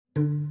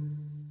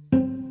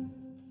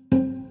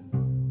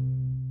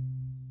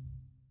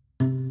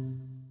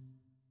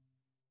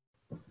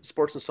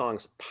Sports and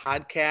Songs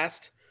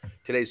podcast.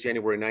 Today's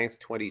January 9th,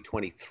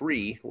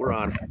 2023. We're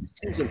on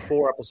season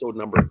 4, episode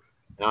number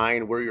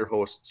 9. We're your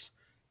hosts,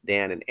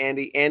 Dan and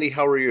Andy. Andy,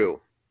 how are you?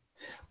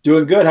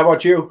 Doing good. How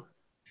about you?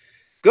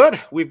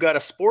 Good. We've got a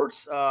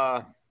sports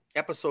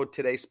episode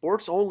today.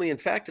 Sports only. In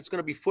fact, it's going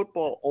to be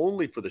football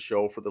only for the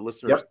show for the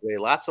listeners today.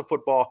 Lots of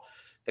football.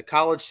 The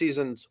college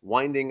season's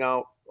winding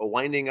up.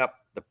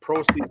 The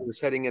pro season is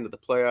heading into the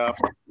playoffs.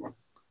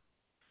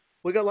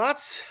 We got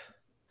lots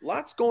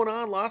going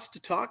on, lots to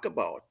talk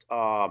about.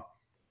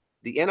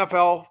 The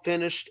NFL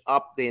finished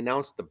up. They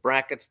announced the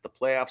brackets. The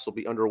playoffs will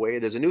be underway.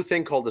 There's a new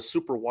thing called the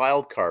Super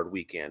Wild Card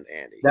Weekend,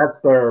 Andy. That's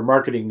their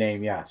marketing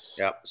name, yes.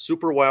 Yeah,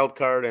 Super Wild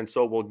Card, and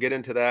so we'll get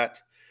into that,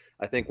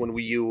 I think, when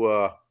we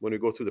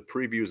go through the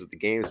previews of the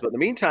games. But in the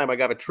meantime, I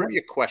got a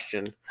trivia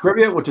question.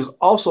 Trivia, which is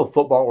also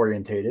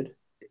football-orientated.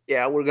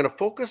 Yeah, we're going to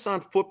focus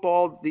on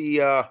football.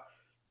 The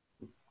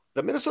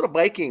Minnesota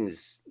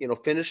Vikings,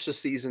 finished the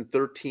season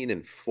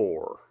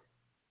 13-4.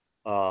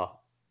 13-4,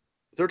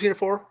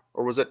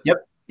 or was it?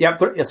 Yep,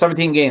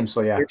 17 games,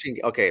 so yeah. 13,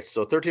 okay,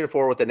 so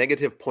 13-4 with a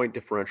negative point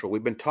differential.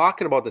 We've been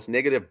talking about this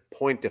negative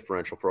point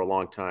differential for a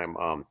long time.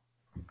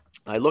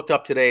 I looked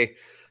up today.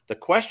 The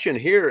question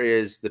here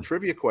is, the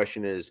trivia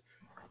question is,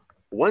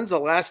 when's the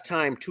last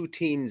time two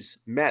teams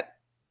met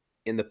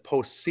in the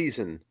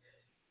postseason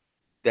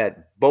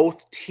that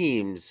both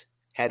teams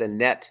had a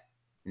net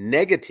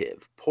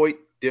negative point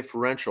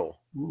differential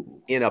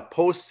in a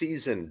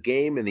postseason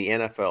game in the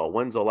NFL?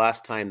 When's the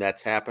last time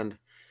that's happened?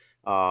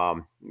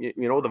 The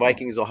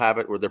Vikings will have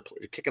it where they're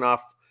kicking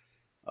off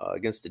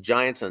against the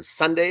Giants on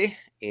Sunday,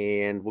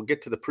 and we'll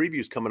get to the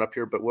previews coming up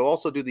here, but we'll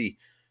also do the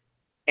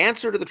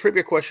answer to the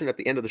trivia question at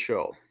the end of the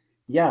show.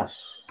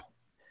 Yes.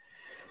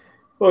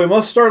 Well, we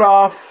must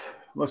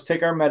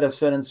take our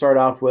medicine and start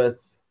off with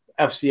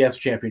FCS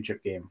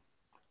championship game.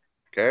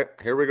 Okay,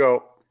 here we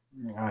go.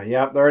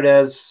 Yep, there it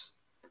is.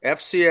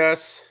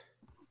 FCS.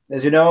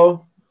 As you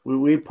know,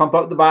 we pump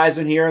up the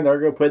Bison here, and they're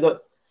going to play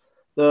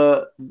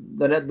the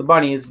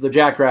bunnies, the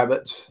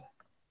Jackrabbits.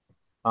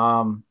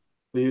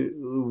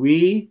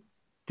 We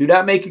do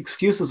not make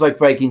excuses like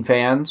Viking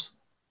fans.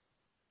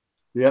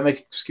 We don't make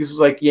excuses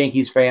like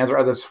Yankees fans or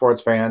other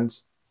sports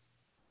fans.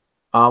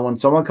 When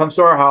someone comes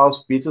to our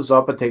house, beats us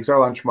up, and takes our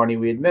lunch money,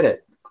 we admit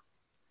it.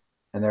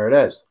 And there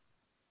it is.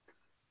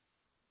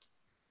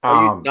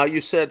 Now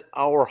you said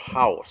our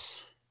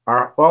house.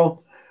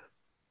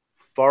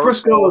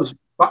 Frisco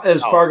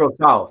is Fargo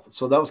South,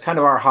 so that was kind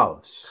of our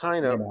house.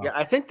 Kind of. Yeah,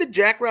 I think the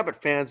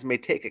Jackrabbit fans may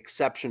take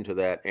exception to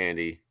that,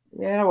 Andy.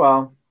 Yeah,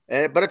 well.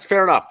 But it's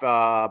fair enough.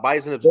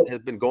 Bison has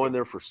been going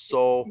there for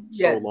so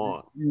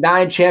long.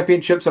 9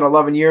 championships in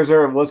 11 years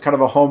there. It was kind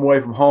of a home away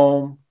from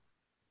home.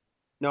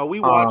 No,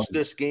 we watched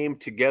this game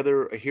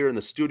together here in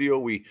the studio.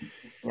 We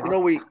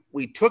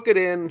took it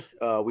in.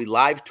 We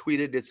live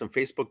tweeted, did some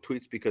Facebook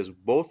tweets because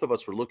both of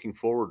us were looking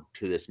forward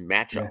to this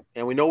matchup. Yeah.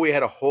 And we know we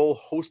had a whole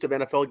host of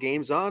NFL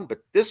games on, but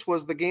this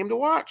was the game to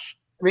watch.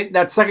 I mean,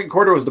 that second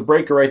quarter was the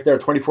breaker right there,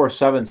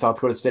 24-7. South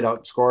Dakota State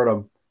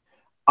outscored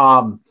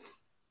them.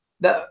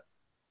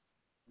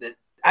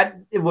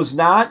 It was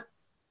not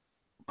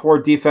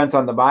poor defense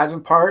on the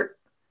Bison part.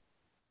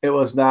 It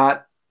was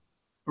not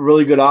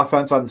really good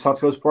offense on the South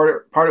Coast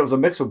part. It was a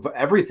mix of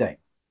everything.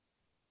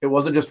 It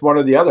wasn't just one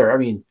or the other. I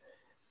mean,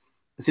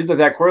 it seems like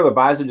that quarter the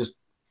Bison just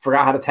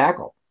forgot how to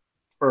tackle,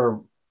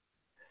 or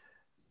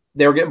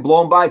they were getting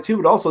blown by too,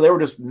 but also they were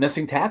just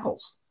missing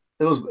tackles.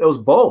 It was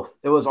both.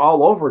 It was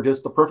all over,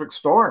 just the perfect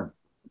storm.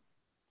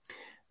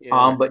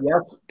 Yeah. But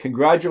yes,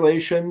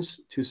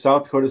 congratulations to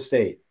South Dakota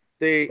State.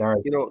 They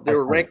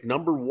were ranked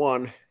number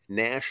 1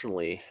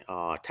 nationally.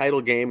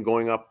 Title game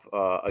going up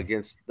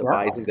against the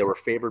Bison. They were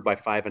favored by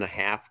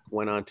 5.5.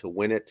 Went on to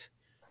win it.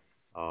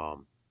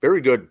 Very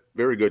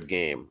good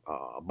game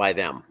by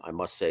them, I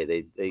must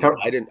say.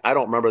 I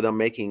don't remember them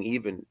making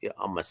even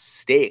a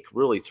mistake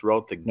really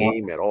throughout the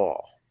game at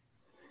all.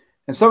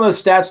 And some of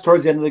the stats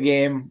towards the end of the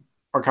game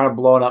are kind of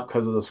blown up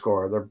because of the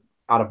score. They're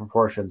out of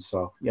proportion.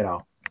 So, a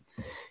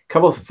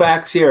couple of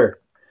facts here.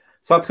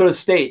 South Dakota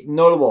State,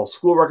 notable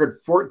school record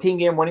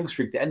 14-game winning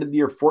streak. The end of the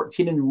year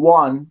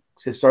 14-1.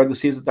 They started the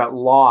season with that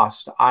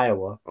loss to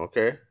Iowa.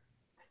 Okay.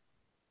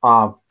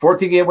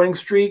 14-game winning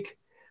streak,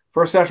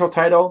 first national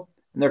title,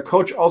 and their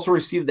coach also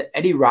received the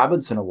Eddie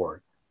Robinson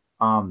Award.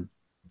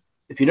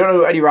 If you don't know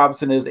who Eddie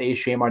Robinson is,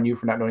 shame on you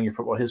for not knowing your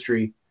football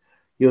history.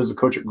 He was a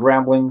coach at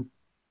Grambling.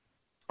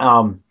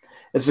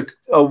 It's an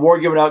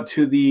award given out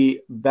to the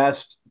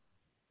best.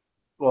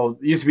 Well,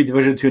 it used to be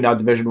Division II, now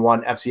Division I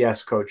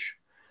FCS coach.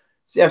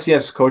 It's the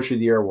FCS Coach of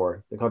the Year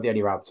award. They call it the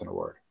Eddie Robinson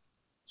Award.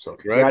 So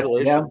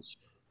congratulations.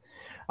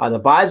 The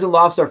Bison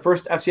lost their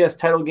first FCS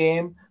title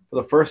game for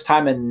the first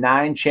time in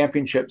 9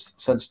 championships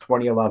since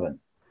 2011.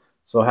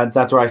 So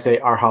that's where I say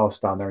our house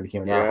down there.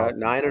 9-0.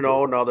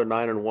 Now they're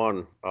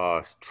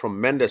 9-1.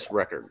 Tremendous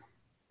record.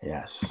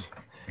 Yes.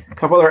 A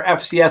couple other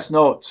FCS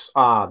notes.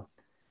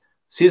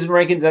 Season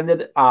rankings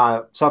ended.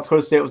 South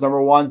Dakota State was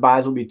number 1.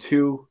 Bison will be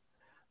 2.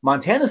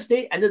 Montana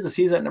State ended the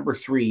season at number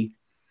 3.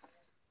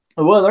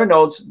 And one of their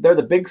notes, they're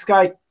the Big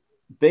Sky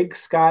Big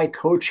Sky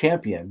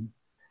co-champion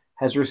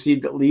has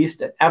received at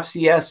least an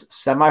FCS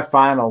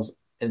semifinals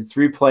and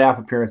 3 playoff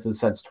appearances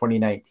since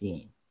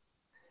 2019.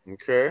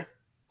 Okay.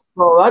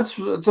 Well,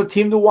 it's a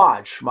team to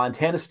watch.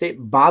 Montana State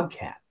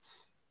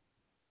Bobcats.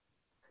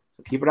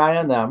 Keep an eye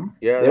on them.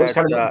 Yeah, They was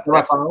kind of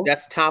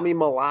that's Tommy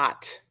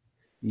Malott.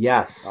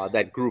 Yes.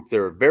 That group,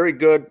 they're very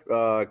good,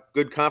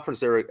 good conference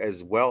there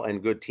as well,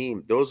 and good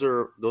team. Those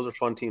are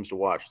fun teams to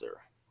watch there.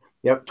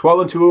 Yep,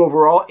 12-2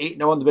 overall,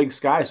 8-0 in the Big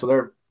Sky.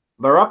 So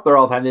they're up there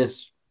all the time. They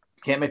just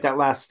can't make that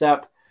last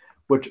step,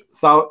 which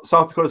South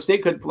Dakota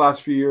State couldn't for the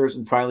last few years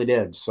and finally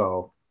did.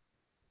 So,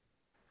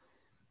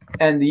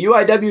 and the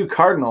UIW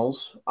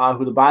Cardinals,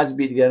 who the Bison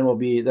beat again, will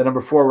be the number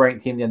 4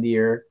 ranked team at the end of the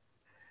year.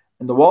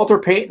 And the Walter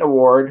Payton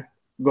Award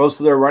goes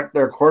to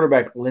their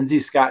quarterback, Lindsey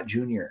Scott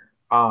Jr.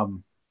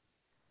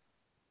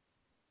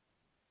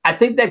 I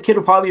think that kid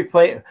will probably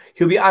play.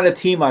 He'll be on a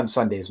team on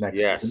Sundays next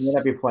year. He may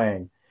not be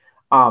playing.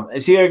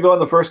 Is he going to go in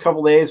the first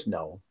couple days?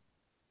 No.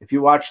 If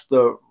you watch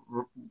the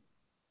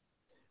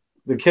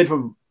kid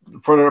for the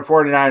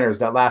 49ers,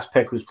 that last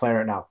pick who's playing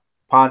right now,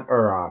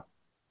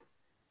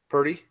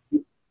 Purdy.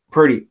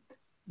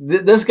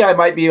 This guy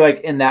might be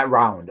like in that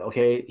round.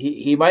 Okay,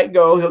 he might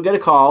go. He'll get a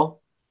call.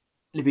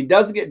 And if he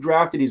doesn't get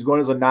drafted, he's going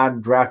as a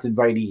non-draft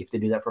invitee. If they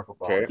do that for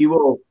football, okay.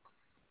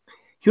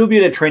 He'll be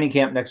at a training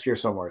camp next year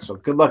somewhere. So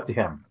good luck to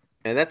him.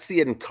 And that's the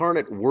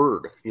Incarnate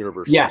Word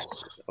University. Yes.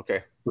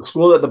 Okay. The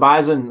school that the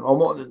Bison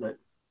almost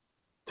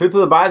took to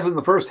the Bison in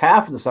the first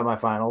half in the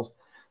semifinals.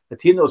 The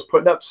team that was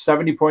putting up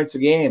 70 points a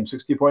game,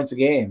 60 points a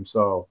game.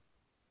 So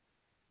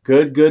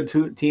good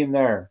team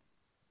there.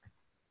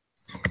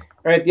 All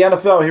right, the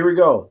NFL, here we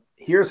go.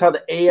 Here's how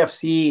the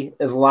AFC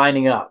is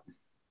lining up.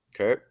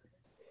 Okay.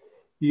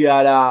 You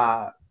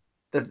got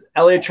the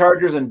LA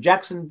Chargers and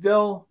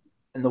Jacksonville,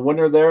 and the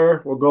winner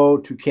there will go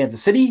to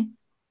Kansas City.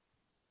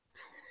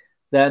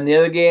 Then the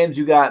other games,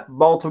 you got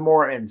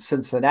Baltimore and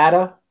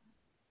Cincinnati,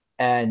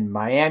 and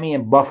Miami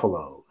and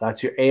Buffalo.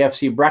 That's your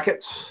AFC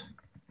brackets.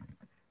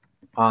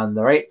 On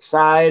the right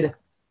side,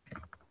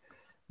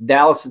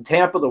 Dallas and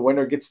Tampa. The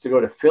winner gets to go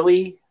to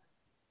Philly.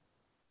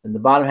 In the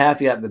bottom half,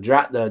 you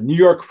got the New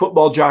York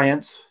Football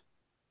Giants,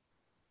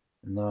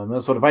 and the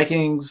Minnesota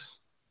Vikings,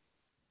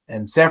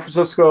 and San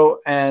Francisco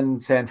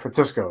and San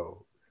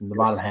Francisco in the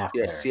bottom half.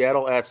 Yes,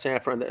 Seattle at San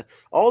Fran.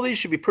 All these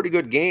should be pretty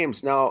good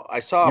games. Now,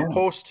 I saw a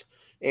post,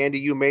 Andy,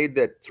 you made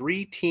that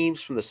 3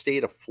 teams from the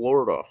state of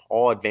Florida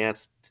all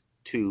advanced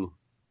to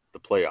the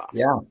playoffs.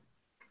 Yeah.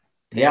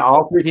 Tampa,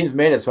 all 3 teams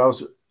made it. So I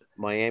was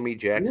Miami,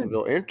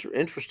 Jacksonville.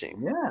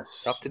 Interesting.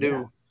 Yes. Tough to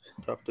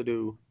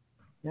do.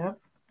 Yeah.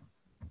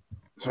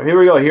 So here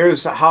we go.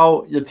 Here's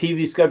how the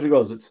TV schedule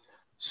goes. It's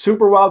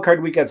Super Wild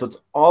Card Weekend, so it's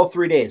all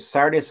 3 days: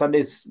 Saturday,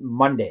 Sunday,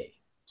 Monday.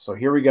 So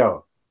here we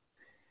go.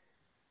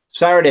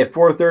 Saturday at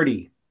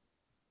 4:30,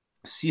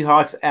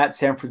 Seahawks at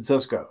San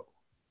Francisco.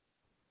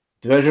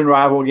 Division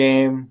rival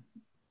game.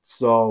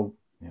 So,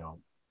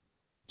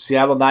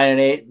 Seattle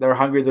 9-8. They're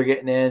hungry. They're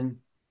getting in.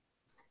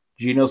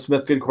 Geno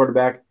Smith, good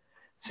quarterback.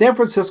 San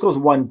Francisco's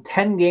won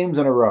 10 games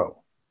in a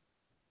row.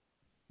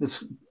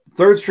 This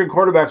third-string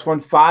quarterback's won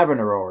 5 in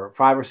a row, or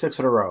 5 or 6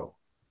 in a row.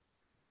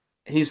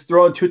 He's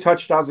throwing 2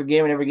 touchdowns a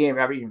game in every game.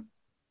 I mean,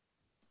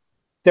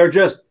 they're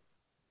just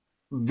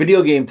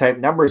video game type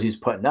numbers he's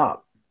putting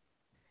up.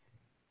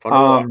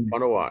 Fun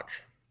to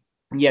watch.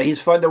 Yeah,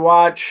 he's fun to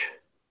watch.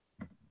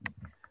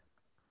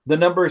 The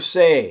numbers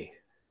say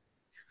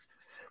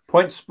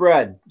point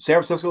spread. San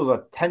Francisco is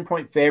a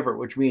 10-point favorite,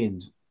 which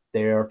means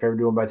they are favored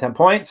to win by 10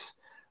 points.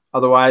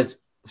 Otherwise,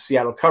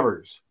 Seattle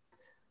covers.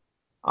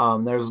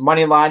 There's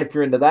money line if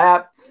you're into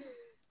that.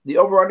 The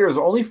over-under is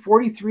only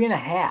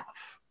 43.5.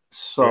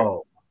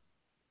 So,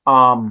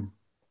 I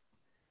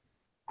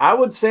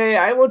would say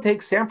I would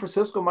take San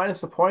Francisco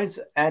minus the points,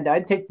 and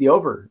I'd take the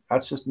over.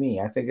 That's just me.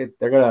 I think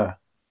they're going to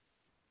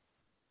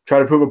try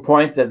to prove a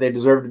point that they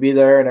deserve to be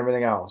there and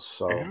everything else.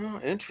 So,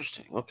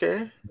 interesting.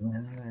 Okay.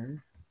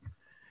 The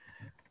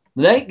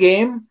night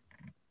game,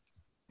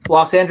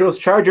 Los Angeles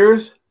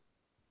Chargers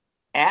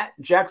at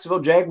Jacksonville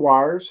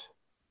Jaguars,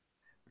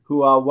 who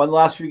won the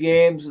last few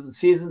games of the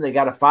season. They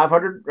got a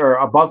 500 or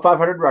above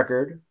 500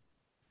 record.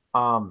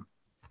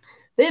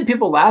 They had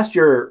people last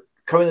year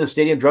coming to the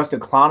stadium dressed in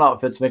clown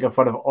outfits, making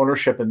fun of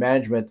ownership and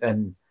management,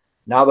 and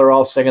now they're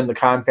all singing the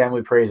Khan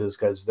family praises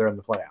because they're in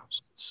the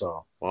playoffs.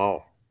 So,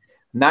 wow,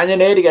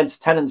 9-8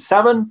 against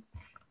 10-7.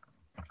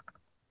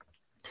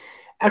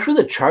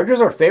 Actually, the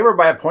Chargers are favored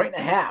by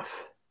 1.5.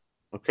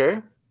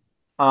 Okay.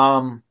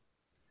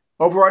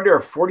 Over under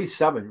of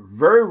 47.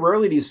 Very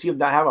rarely do you see them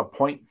not have a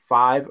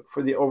 0.5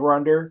 for the over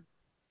under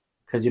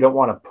because you don't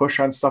want to push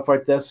on stuff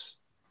like this.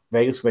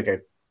 Vegas will make a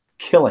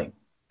killing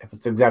if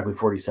it's exactly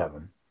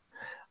 47.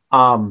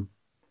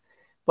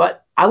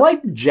 But I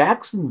like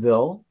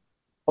Jacksonville.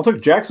 I'll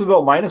take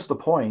Jacksonville minus the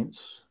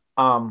points.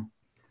 But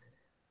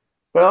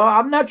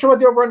I'm not sure what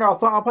the over under. I'll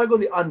probably go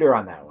the under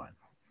on that one.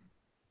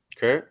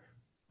 Okay.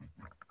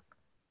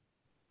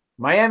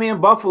 Miami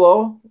and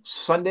Buffalo,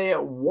 Sunday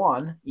at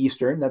 1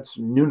 Eastern. That's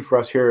noon for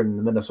us here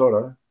in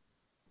Minnesota.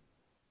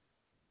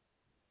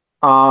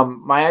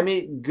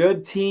 Miami,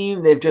 good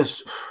team. They've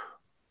just.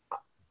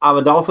 I'm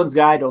a Dolphins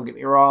guy. Don't get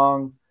me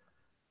wrong.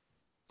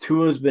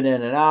 Tua's been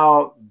in and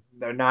out.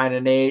 They're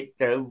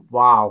 9-8.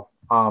 Wow.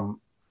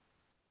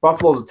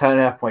 Buffalo's a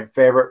 10.5 point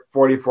favorite.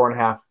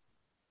 44.5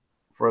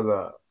 for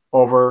the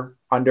over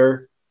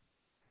under.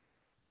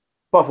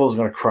 Buffalo's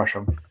going to crush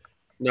them.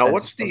 Now,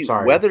 what's the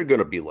weather going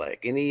to be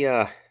like? Any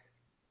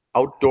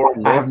outdoor?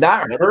 I have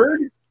not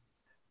heard.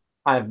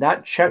 I have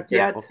not checked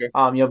yet. Okay.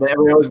 But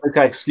everybody always makes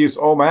that excuse.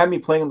 Oh, Miami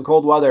playing in the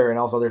cold weather and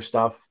all this other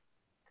stuff.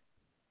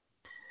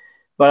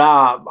 But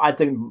I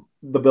think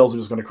the Bills are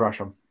just going to crush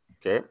them.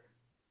 Okay.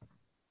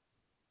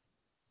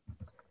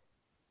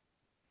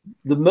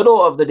 The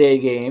middle of the day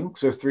game,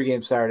 because there's 3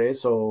 games Saturday,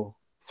 so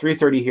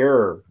 3:30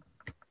 here.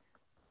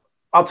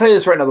 I'll tell you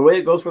this right now. The way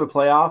it goes for the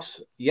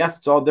playoffs, yes,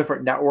 it's all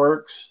different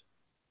networks,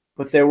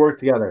 but they work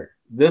together.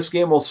 This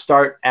game will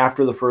start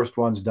after the first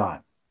one's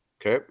done.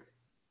 Okay.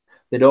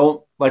 They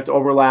don't like to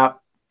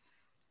overlap,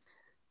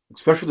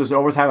 especially if there's an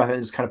overtime. I think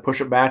just kind of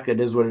push it back. It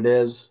is what it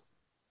is.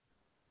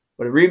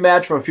 But a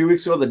rematch from a few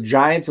weeks ago, the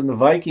Giants and the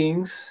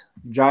Vikings.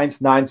 Giants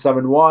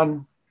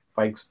 9-7-1,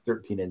 Vikes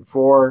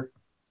 13-4.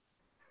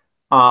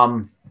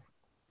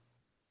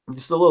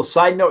 Just a little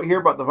side note here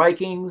about the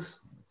Vikings.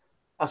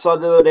 I saw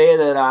the other day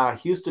that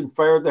Houston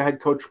fired their head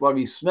coach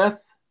Lovie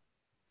Smith.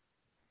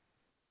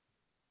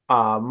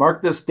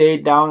 Mark this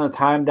date down,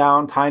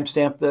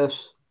 timestamp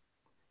this.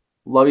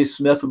 Lovie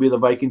Smith will be the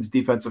Vikings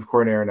defensive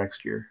coordinator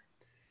next year.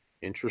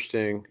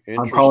 Interesting.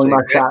 I'm calling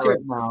my shot right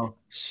now.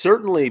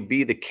 Certainly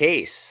be the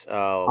case.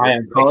 I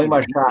am calling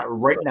my shot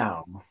right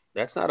now.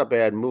 That's not a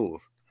bad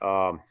move.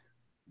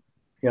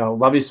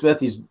 Lovie Smith,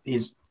 he's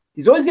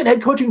always getting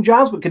head coaching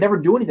jobs, but could never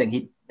do anything.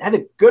 He had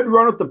a good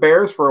run with the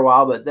Bears for a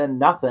while, but then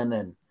nothing.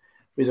 And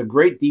he's a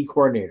great D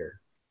coordinator.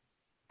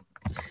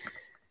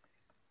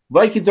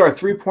 Vikings are a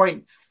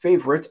 3-point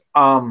favorite.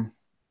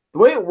 The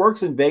way it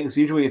works in Vegas,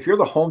 usually if you're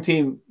the home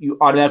team, you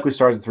automatically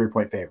start as a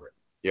 3-point favorite.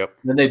 Yep.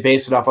 And then they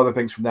base it off other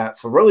things from that.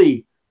 So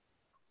really,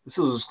 this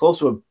is as close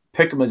to a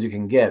pick 'em as you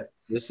can get.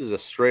 This is a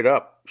straight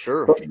up,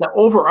 sure. But the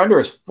over-under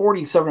is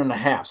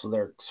 47.5, so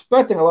they're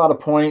expecting a lot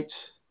of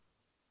points.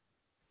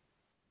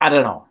 I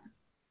don't know.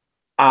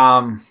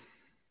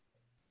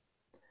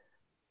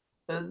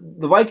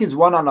 The Vikings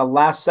won on a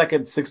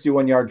last-second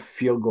 61-yard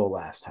field goal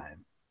last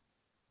time.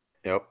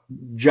 Yep.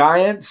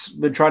 Giants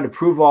been trying to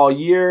prove all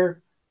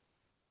year.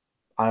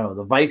 I don't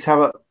know. The Vikes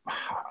have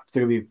it's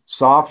going to be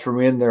soft for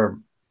me, and they're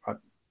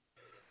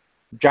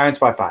Giants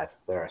by 5.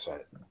 There, I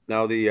said it.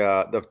 Now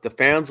the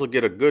fans will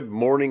get a good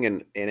morning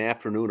and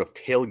afternoon of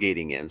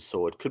tailgating in,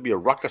 so it could be a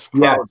ruckus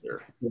crowd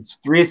there. It's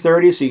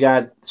 3:30, so you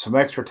got some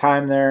extra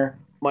time there.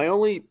 My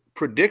only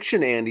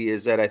prediction, Andy,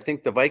 is that I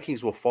think the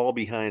Vikings will fall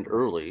behind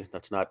early.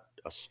 That's not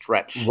a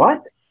stretch.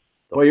 What?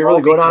 Well, you're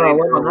really going on a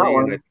limb on that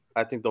one.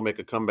 I think they'll make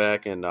a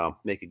comeback and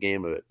make a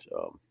game of it.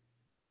 All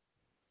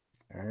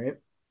right.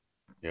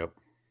 Yep.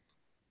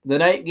 The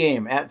night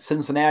game at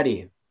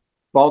Cincinnati.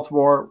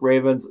 Baltimore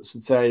Ravens,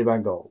 Cincinnati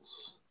Bengals.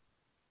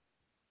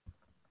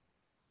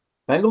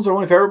 Bengals are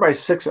only favored by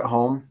 6 at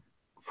home.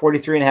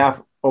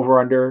 43.5 over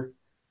under.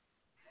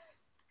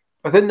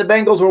 I think the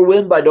Bengals will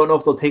win, but I don't know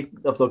if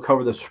they'll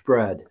cover the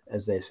spread,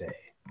 as they say.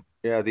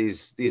 Yeah,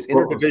 these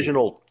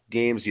interdivisional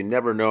games, you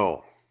never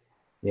know.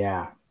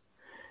 Yeah.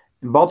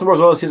 And Baltimore's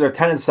one of those teams are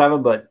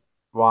 10-7, but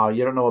wow,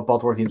 you don't know what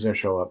Baltimore team's going to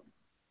show up.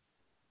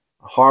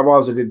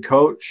 Harbaugh is a good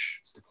coach.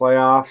 It's the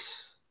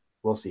playoffs.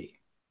 We'll see.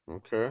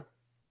 Okay.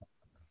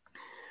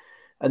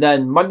 And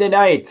then Monday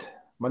night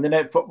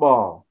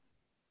football.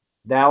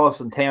 Dallas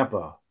and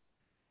Tampa.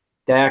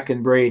 Dak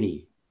and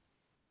Brady.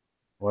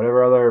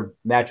 Whatever other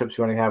matchups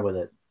you want to have with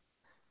it.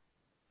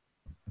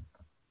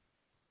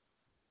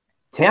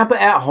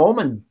 Tampa at home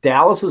and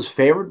Dallas is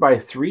favored by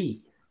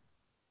 3.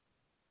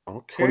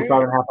 Okay.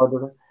 45.5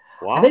 under.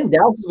 Wow. I think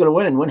Dallas is going to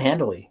win and win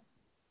handily.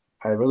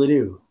 I really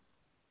do.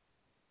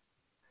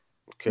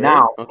 Okay.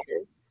 Now,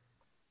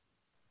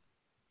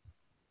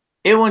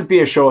 it wouldn't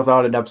be a show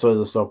without an episode of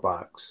the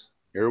Soapbox.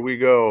 Here we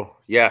go.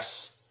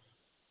 Yes.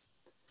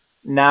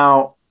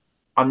 Now,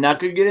 I'm not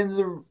going to get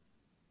into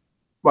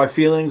my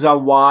feelings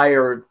on why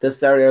or this,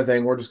 that, or the other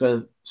thing. We're just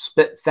going to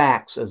spit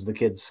facts, as the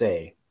kids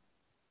say.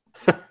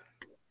 A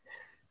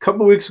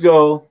couple weeks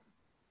ago,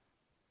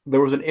 there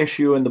was an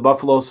issue in the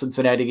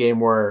Buffalo-Cincinnati game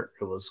where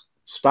it was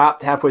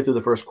stopped halfway through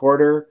the first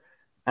quarter.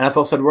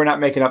 NFL said, we're not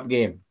making up the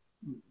game.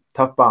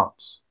 Tough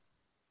bounce.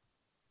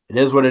 It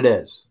is what it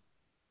is.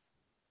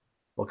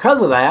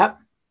 Because of that,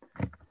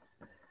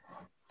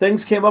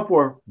 things came up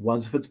where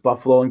once if it's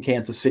Buffalo and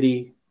Kansas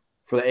City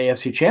for the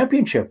AFC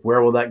Championship,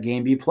 where will that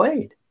game be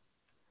played?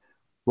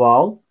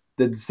 Well,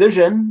 the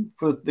decision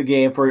for the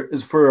game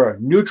is for a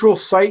neutral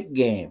site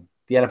game.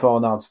 The NFL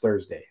announced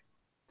Thursday.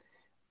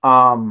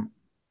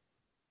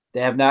 They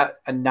have not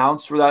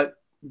announced where that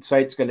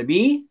site's going to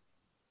be,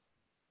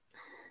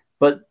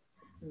 but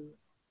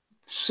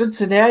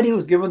Cincinnati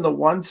was given the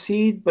 1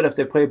 seed. But if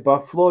they play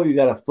Buffalo, you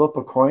got to flip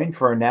a coin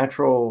for a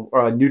natural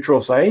or a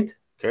neutral site.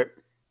 Okay.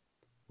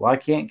 Why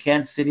can't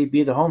Kansas City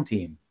be the home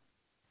team?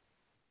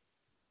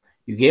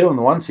 You gave them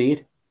the 1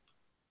 seed.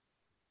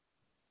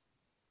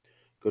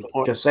 Good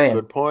point. Just saying.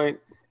 Good point.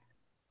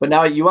 But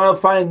now you want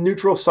to find a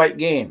neutral site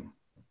game.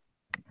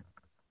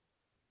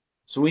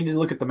 So we need to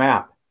look at the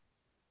map.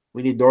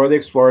 We need Dora the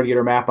Explorer to get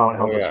her map out and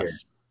help us here.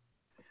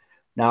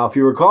 Now, if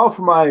you recall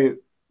from my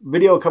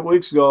video a couple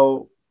weeks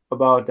ago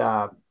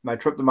about my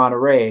trip to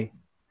Monterey,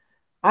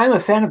 I'm a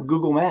fan of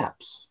Google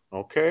Maps.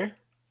 Okay.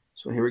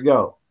 So here we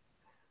go.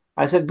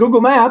 I said,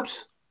 Google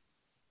Maps,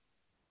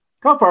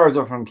 how far is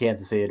it from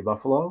Kansas City to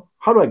Buffalo?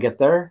 How do I get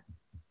there?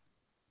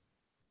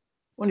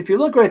 When if you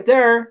look right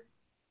there,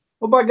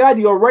 well, by God,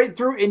 you go right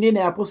through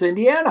Indianapolis,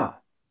 Indiana.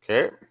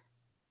 Okay.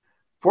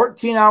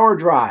 14-hour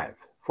drive.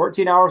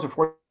 14 hours and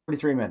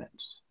 43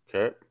 minutes.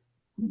 Okay.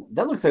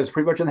 That looks like it's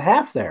pretty much in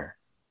half there.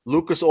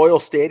 Lucas Oil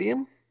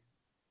Stadium?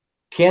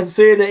 Kansas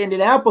City to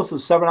Indianapolis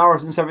is 7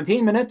 hours and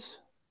 17 minutes.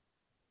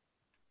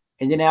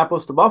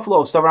 Indianapolis to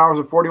Buffalo, 7 hours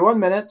and 41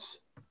 minutes.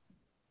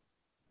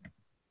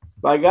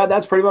 By God,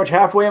 that's pretty much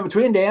halfway in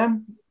between,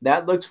 Dan.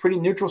 That looks pretty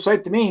neutral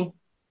site to me.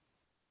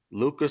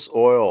 Lucas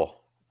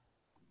Oil.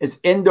 It's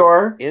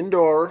indoor.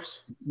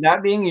 Indoors.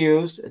 Not being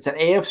used. It's an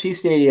AFC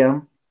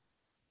stadium.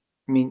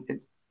 I mean,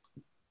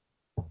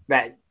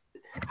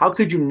 how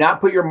could you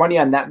not put your money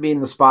on that being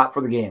the spot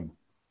for the game?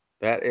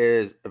 That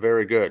is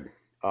very good.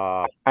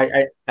 I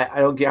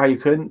don't get how you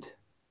couldn't.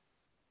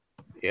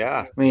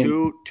 Yeah, I mean,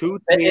 two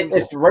teams.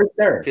 It's right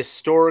there.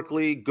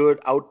 Historically good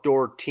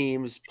outdoor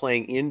teams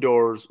playing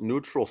indoors,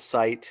 neutral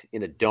site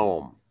in a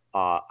dome.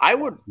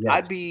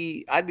 I'd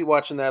be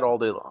watching that all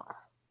day long.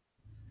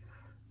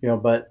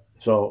 But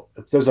so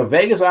if there's a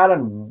Vegas odd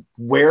on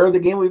where the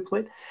game we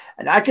played,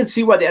 and I can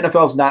see why the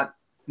NFL is not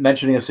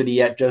mentioning a city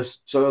yet,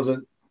 just so it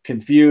doesn't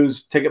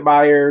confuse ticket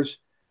buyers,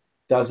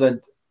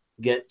 doesn't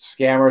get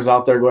scammers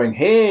out there going,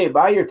 hey,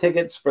 buy your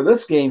tickets for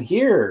this game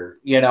here,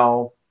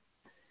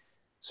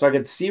 So I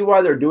could see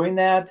why they're doing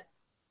that.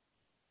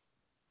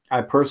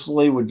 I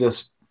personally would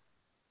just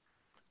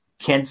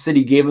Kansas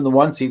City gave them the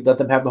 1 seed, let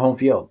them have the home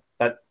field.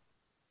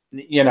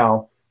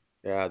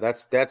 Yeah,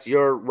 that's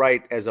your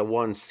right as a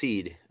 1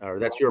 seed, or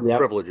that's your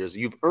privileges.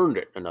 You've earned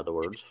it, in other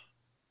words.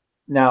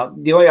 Now,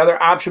 the only other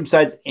option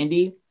besides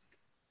Indy,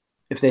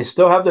 if they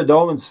still have the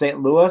dome in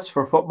St. Louis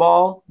for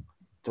football,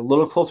 it's a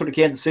little closer to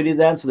Kansas City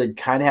then, so they'd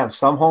kind of have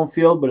some home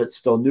field, but it's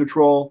still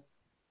neutral.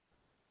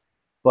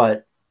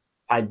 But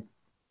I'd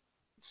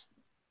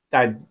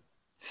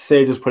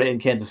say just put it in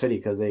Kansas City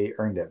because they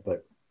earned it.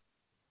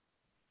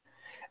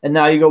 And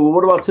now you go, well,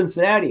 what about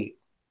Cincinnati?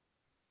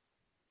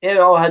 It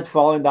all had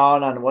fallen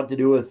down on what to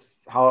do with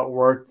how it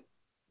worked.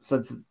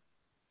 Since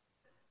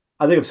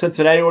I think if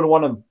Cincinnati would have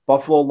won and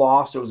Buffalo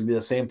lost, it was going to be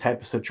the same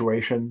type of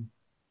situation.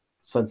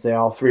 Since they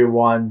all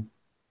 3-1,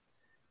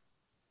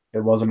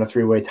 it wasn't a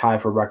 3-way tie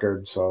for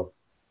record. So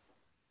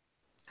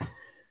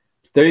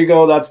there you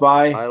go. That's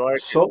my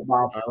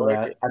soapbox for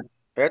that.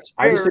 That's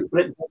fair.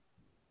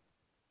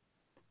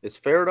 It's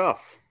fair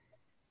enough.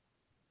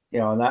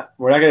 And that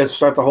we're not going to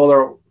start the whole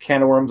other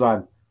can of worms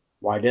on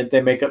why didn't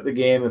they make up the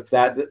game if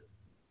that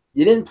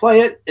you didn't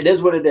play it. It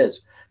is what it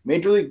is.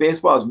 Major League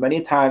Baseball has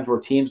many times where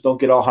teams don't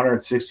get all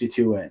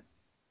 162 in.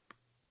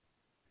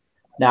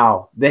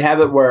 Now they have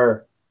it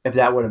where if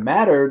that would have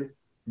mattered,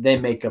 they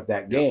make up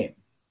that game.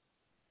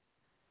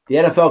 The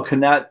NFL could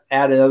not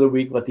add another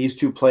week, let these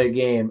two play a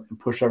game, and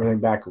push everything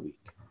back a week.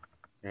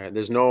 Yeah,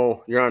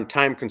 you're on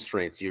time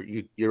constraints.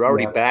 You're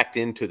already backed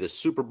into the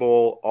Super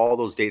Bowl. All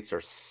those dates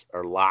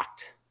are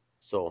locked.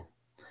 So,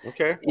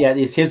 okay. Yeah,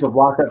 these teams have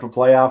locked up for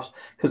playoffs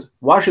because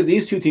why should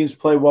these two teams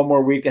play one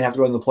more week and have to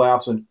go in the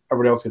playoffs and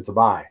everybody else gets a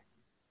bye?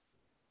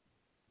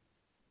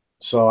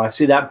 So I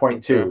see that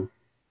point too.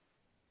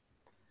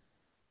 Yeah.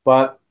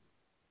 But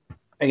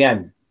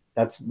again,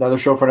 that's another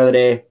show for another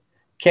day.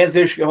 Kansas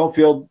City should get home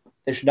field.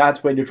 They should not have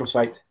to play neutral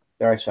site.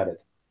 There, I said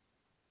it.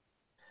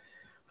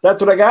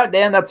 That's what I got,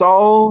 Dan. That's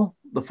all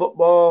the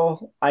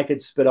football I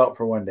could spit out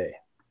for one day.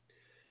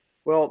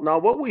 Well, now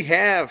what we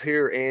have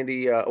here,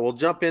 Andy, we'll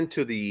jump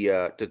into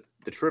the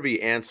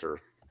trivia answer,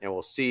 and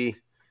we'll see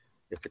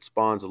if it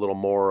spawns a little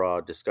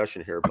more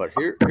discussion here. But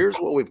here's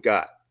what we've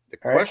got. The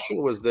question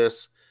was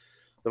this.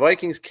 The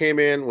Vikings came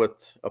in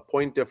with a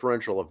point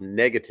differential of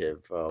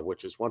negative,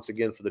 which is, once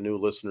again, for the new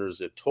listeners,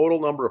 the total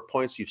number of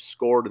points you've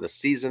scored in the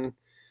season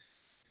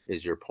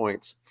is your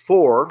points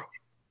for,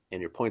 and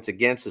your points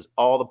against is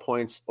all the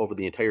points over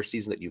the entire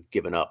season that you've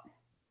given up.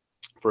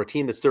 For a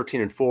team that's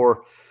 13-4,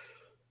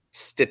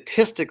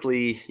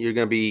 statistically, you're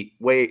going to be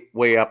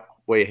way up,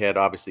 way ahead.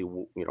 Obviously,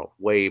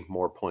 way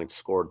more points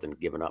scored than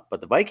given up.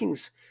 But the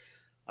Vikings,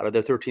 out of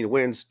their 13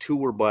 wins, 2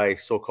 were by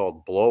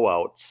so-called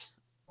blowouts.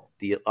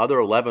 The other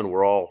 11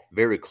 were all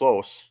very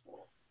close,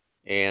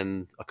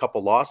 and a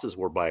couple losses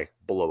were by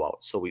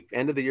blowouts. So we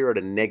ended the year at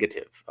a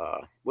negative,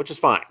 which is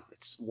fine.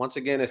 It's once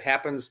again, it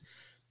happens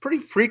pretty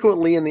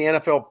frequently in the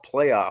NFL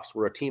playoffs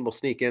where a team will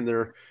sneak in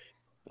there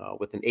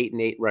with an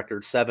 8-8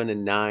 record,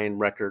 7-9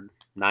 record,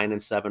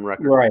 9-7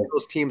 record. Right.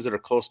 Those teams that are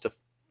close to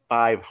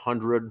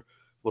 500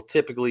 will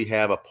typically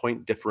have a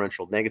point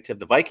differential negative.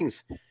 The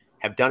Vikings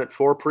have done it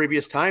 4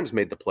 previous times,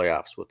 made the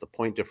playoffs with a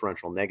point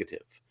differential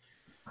negative.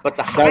 But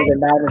the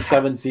That was a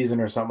 9-7 season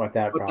or something like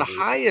that. But probably. the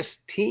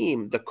highest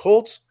team, the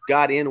Colts,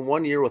 got in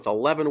one year with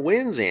 11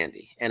 wins,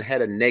 Andy, and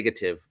had a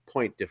negative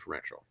point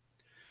differential.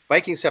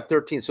 Vikings have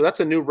 13, so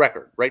that's a new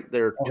record, right?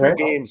 They're two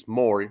games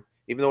more.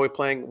 Even though we're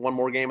playing one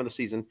more game of the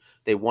season,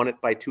 they won it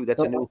by 2.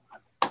 That's a new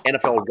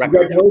NFL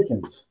record.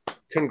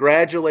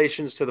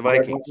 Congratulations to the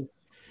Vikings.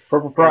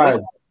 Purple Pride.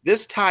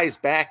 This ties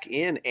back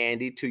in,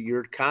 Andy, to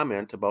your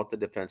comment about the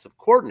defensive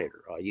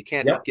coordinator. You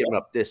can't be giving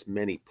up this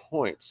many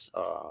points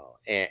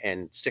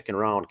and sticking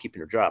around,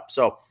 keeping your job.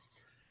 So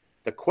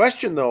the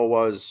question, though,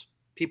 was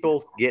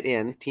teams get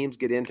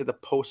into the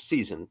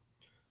postseason,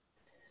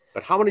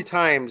 but how many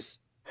times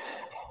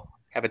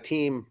have a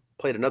team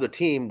played another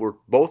team where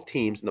both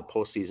teams in the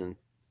postseason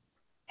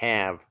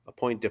have a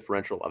point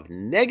differential of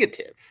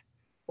negative?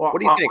 Well, what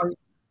do you think?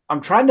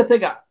 I'm trying to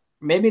think.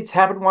 Maybe it's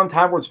happened one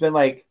time where it's been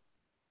like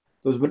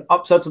there's been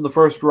upsets in the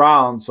first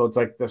round, so it's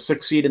like the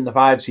 6 seed and the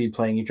 5 seed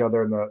playing each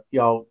other in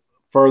the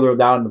further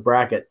down in the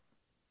bracket.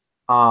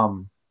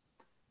 So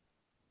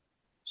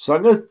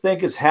I'm gonna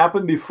think it's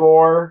happened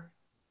before.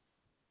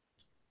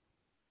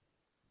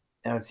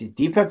 And let's see,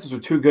 defenses are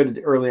too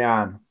good early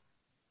on.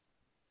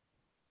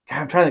 God,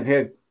 I'm trying to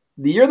think.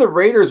 The year the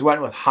Raiders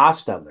went with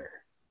Hostetler.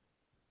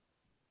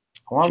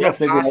 Jeff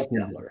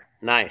Hostetler.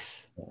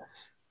 Nice.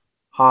 Yes.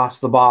 Haas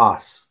the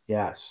boss.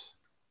 Yes.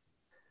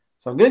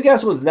 So I'm gonna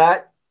guess it was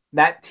that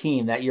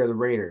team that year, the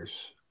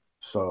Raiders.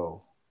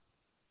 So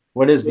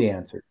what is the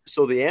answer?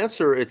 So the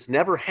answer, it's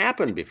never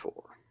happened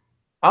before.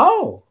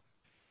 Oh.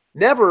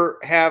 Never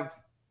have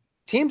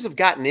teams have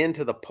gotten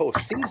into the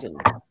postseason,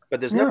 but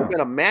there's never been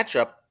a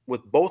matchup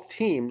with both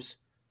teams.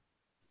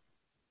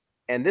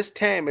 And this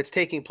time it's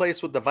taking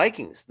place with the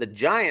Vikings. The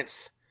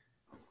Giants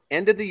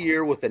ended the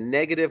year with a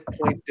negative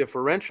point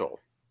differential,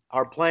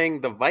 are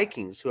playing the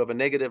Vikings, who have a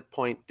negative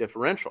point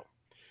differential.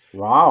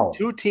 Wow.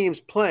 2 teams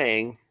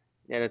playing,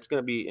 and it's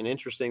going to be an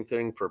interesting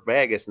thing for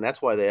Vegas, and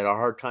that's why they had a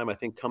hard time, I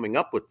think, coming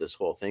up with this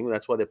whole thing.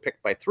 That's why they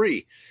picked by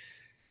 3.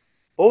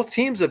 Both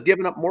teams have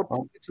given up more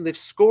points than they've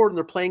scored, and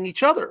they're playing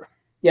each other.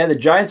 Yeah, the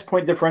Giants'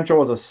 point differential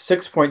was a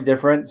 6-point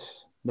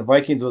difference. The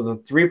Vikings was a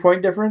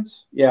 3-point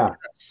difference. Yeah.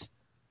 Yes.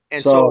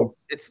 And so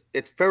it's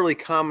fairly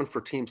common for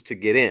teams to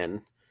get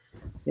in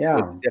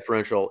with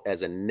differential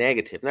as a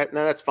negative. Now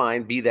that's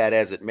fine, be that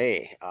as it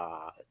may.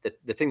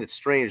 The thing that's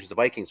strange is the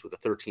Vikings with a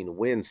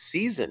 13-win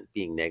season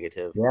being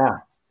negative,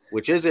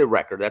 which is a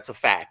record. That's a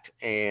fact.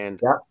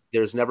 And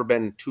there's never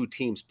been 2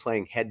 teams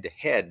playing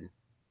head-to-head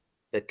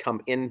that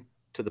come into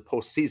the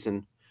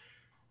postseason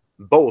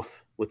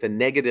both with a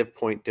negative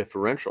point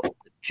differential.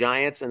 The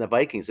Giants and the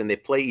Vikings, and they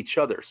play each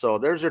other. So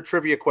there's your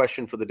trivia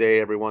question for the day,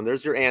 everyone.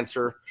 There's your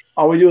answer.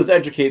 All we do is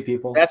educate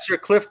people. That's your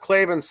Cliff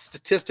Clavin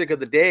statistic of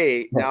the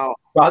day. Now,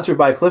 sponsored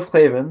by Cliff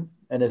Clavin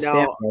and his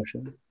stamp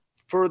motion.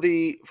 For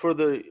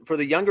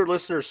the younger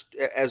listeners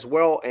as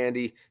well,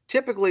 Andy,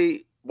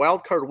 typically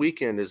Wild Card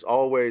Weekend is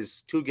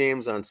always 2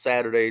 games on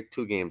Saturday,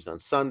 2 games on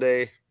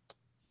Sunday.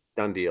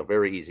 Done deal.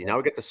 Very easy. Now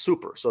we get the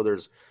Super. So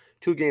there's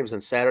 2 games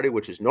on Saturday,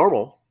 which is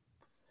normal.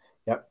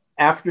 Yep.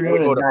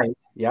 Afternoon and night.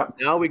 Yep.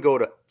 Now we go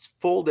to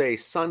full day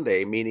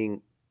Sunday,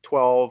 meaning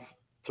 12,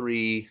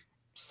 3,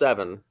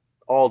 7,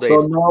 all day.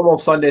 So normal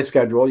Sunday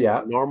schedule,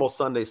 Normal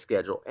Sunday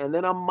schedule. And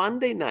then a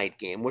Monday night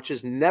game, which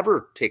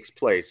never takes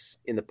place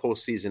in the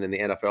postseason in the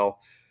NFL.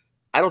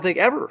 I don't think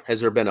ever has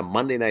there been a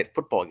Monday night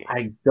football game.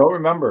 I don't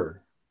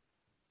remember.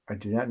 I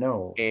do not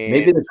know.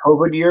 Maybe the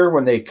COVID year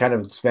when they kind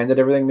of expanded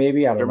everything,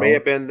 maybe. I don't know. There may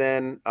have been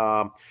then.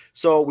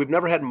 So we've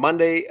never had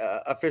Monday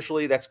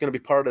officially. That's going to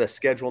be part of the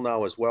schedule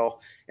now as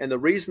well. And the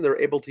reason they're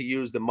able to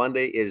use the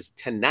Monday is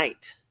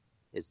tonight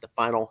is the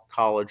final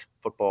college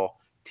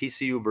football,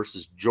 TCU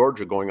versus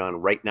Georgia, going on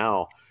right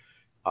now.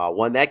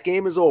 When that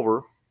game is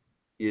over,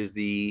 is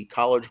the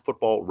college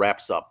football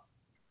wraps up.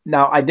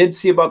 Now, I did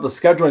see about the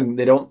scheduling.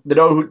 They don't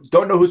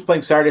know who's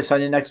playing Saturday,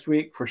 Sunday next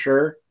week for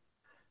sure.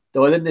 The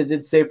only thing they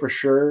did say for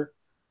sure,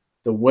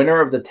 the winner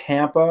of the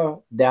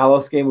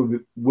Tampa-Dallas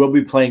game will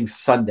be playing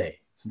Sunday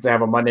since they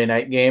have a Monday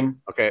night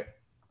game. Okay.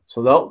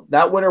 So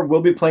that winner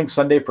will be playing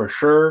Sunday for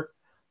sure.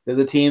 The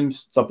other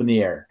teams, it's up in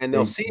the air. And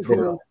they'll see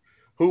who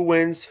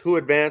wins, who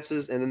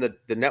advances, and then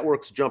the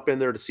networks jump in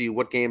there to see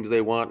what games they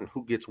want and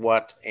who gets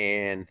what,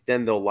 and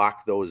then they'll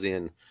lock those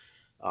in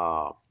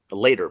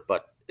later.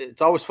 But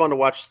it's always fun to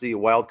watch the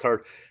wild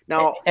card.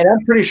 Now, and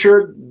I'm pretty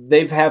sure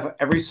they have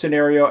every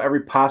scenario,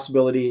 every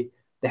possibility.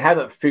 They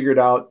haven't figured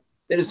out.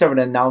 They just haven't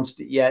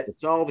announced it yet.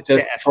 It's all the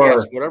cash.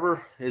 Yes,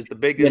 whatever is the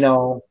biggest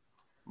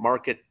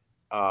market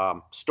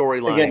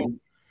storyline. Again,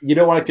 you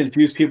don't want to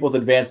confuse people with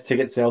advanced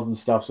ticket sales and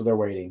stuff, so they're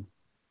waiting.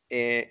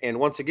 And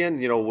once again,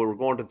 we're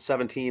going to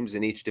 7 teams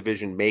in each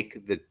division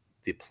make the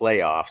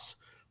playoffs,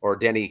 or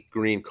Denny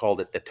Green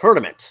called it the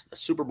tournament, the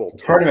Super Bowl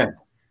tournament.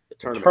 The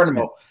tournament.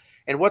 So,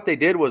 and what they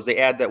did was they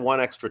add that one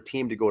extra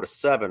team to go to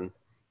 7.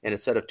 And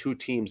instead of 2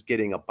 teams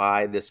getting a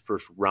bye this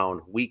first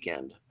round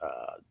weekend,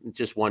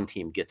 just 1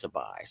 team gets a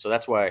bye. So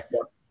that's why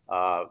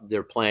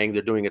they're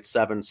doing it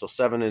 7. So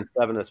 7 and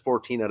 7, that's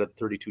 14 out of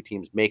 32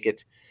 teams make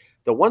it.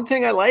 The one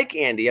thing I like,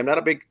 Andy, I'm not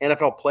a big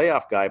NFL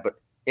playoff guy, but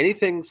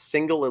anything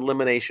single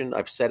elimination.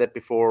 I've said it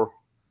before.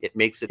 It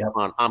makes it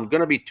fun. I'm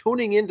going to be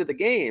tuning into the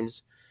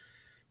games,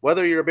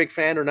 whether you're a big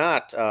fan or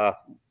not.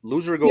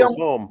 Loser goes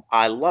home.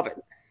 I love it.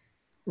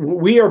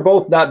 We are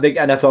both not big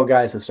NFL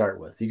guys to start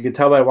with. You can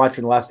tell by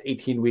watching the last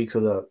 18 weeks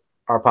of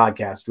our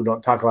podcast. We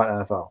don't talk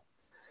about NFL.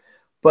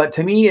 But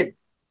to me,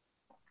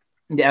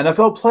 the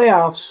NFL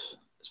playoffs,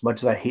 as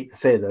much as I hate to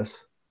say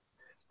this,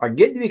 are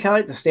getting to be kind of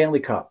like the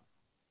Stanley Cup.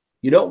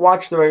 You don't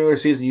watch the regular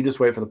season, you just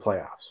wait for the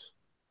playoffs.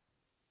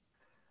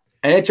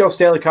 NHL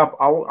Stanley Cup,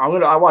 I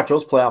watch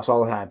those playoffs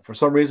all the time. For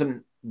some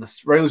reason, the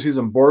regular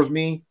season bores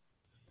me.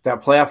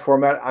 That playoff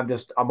format,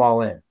 I'm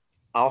all in.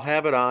 I'll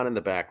have it on in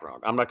the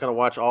background. I'm not going to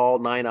watch all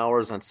 9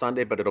 hours on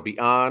Sunday, but it'll be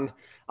on.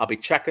 I'll be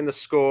checking the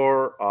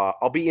score.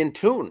 I'll be in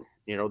tune.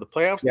 You know, the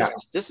playoffs. Yeah.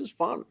 This is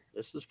fun.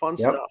 This is fun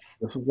stuff.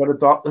 This is what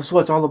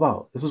it's all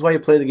about. This is why you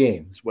play the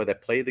game. This is why they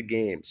play the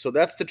game. So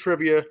that's the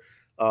trivia.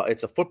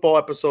 It's a football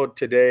episode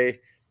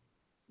today.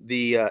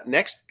 The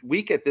next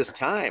week at this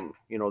time,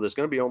 you know, there's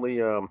going to be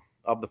only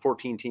of the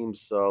 14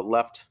 teams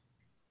left.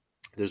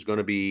 There's going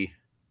to be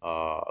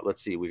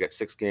let's see, we got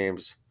 6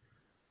 games.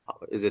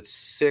 Is it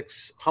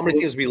 6? How many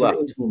teams will be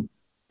left?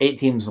 8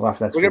 teams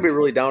left. We're going to be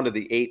really down to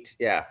the 8.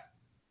 Yeah.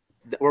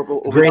 We're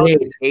down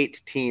to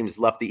 8 teams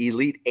left, the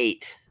Elite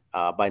 8.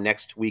 By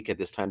next week at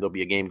this time, there'll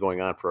be a game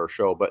going on for our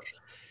show. But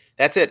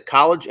that's it.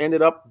 College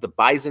ended up. The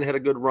Bison had a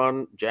good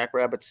run.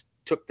 Jackrabbits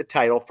took the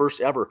title.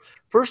 First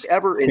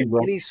ever in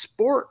any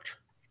sport.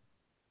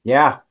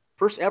 Yeah.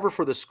 First ever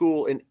for the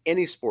school in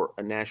any sport,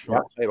 a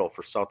national title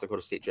for South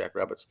Dakota State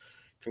Jackrabbits.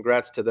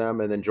 Congrats to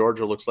them. And then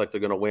Georgia looks like they're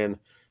going to win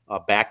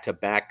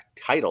back-to-back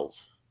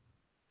titles,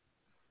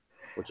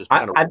 which is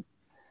kind of.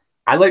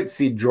 I'd like to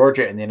see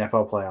Georgia in the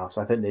NFL playoffs.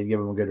 I think they'd give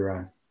them a good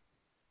run.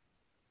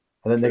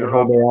 And then they could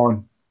hold their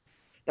own.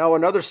 Now,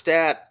 another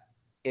stat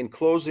in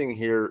closing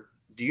here.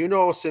 Do you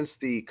know since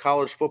the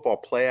college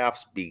football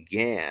playoffs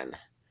began?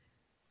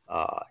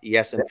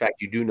 Yes, in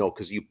fact, you do know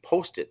because you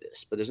posted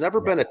this. But there's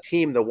never been a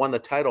team that won the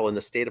title in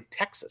the state of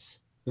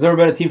Texas. There's never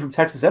been a team from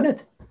Texas in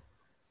it?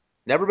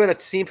 Never been a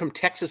team from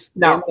Texas.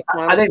 No,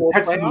 I think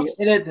Texas was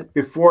in it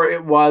before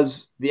it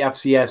was the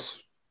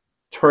FCS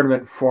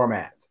tournament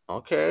format.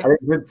 Okay. I think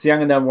Vince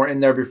Young and them were in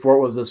there before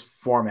it was this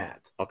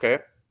format. Okay.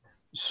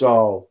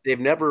 So they've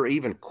never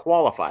even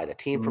qualified a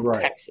team from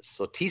Texas.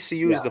 So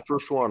TCU is the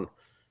first one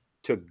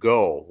to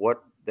go.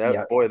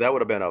 Boy, that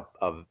would have been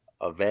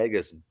a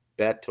Vegas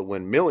bet to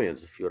win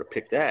millions if you would have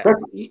picked that. But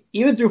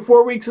even through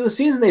 4 weeks of the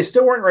season, they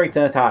still weren't ranked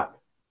in the top.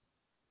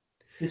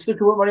 They still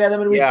put money on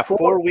them in week 4.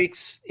 4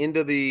 weeks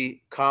into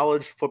the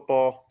college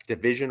football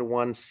Division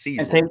I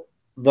season. I think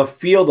the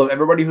field of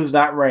everybody who's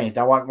not ranked,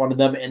 I want one of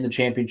them in the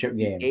championship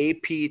game.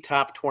 AP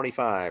Top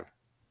 25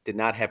 did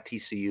not have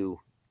TCU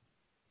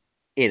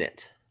in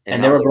it.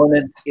 And they were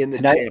going in the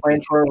tonight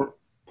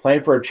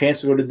playing for a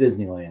chance to go to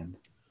Disneyland.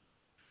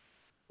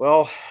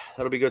 Well,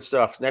 that'll be good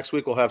stuff. Next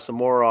week we'll have some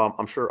more,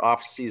 I'm sure,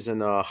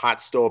 off-season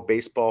hot stove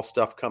baseball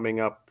stuff coming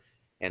up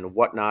and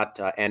whatnot,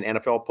 and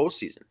NFL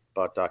postseason.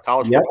 But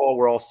college football,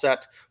 we're all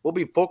set. We'll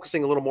be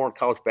focusing a little more on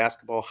college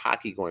basketball,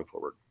 hockey going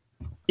forward.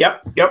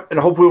 Yep. And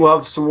hopefully we'll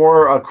have some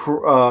more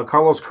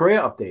Carlos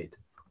Correa update.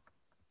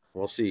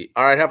 We'll see.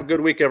 All right, have a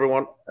good week,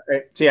 everyone. All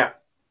right, see ya.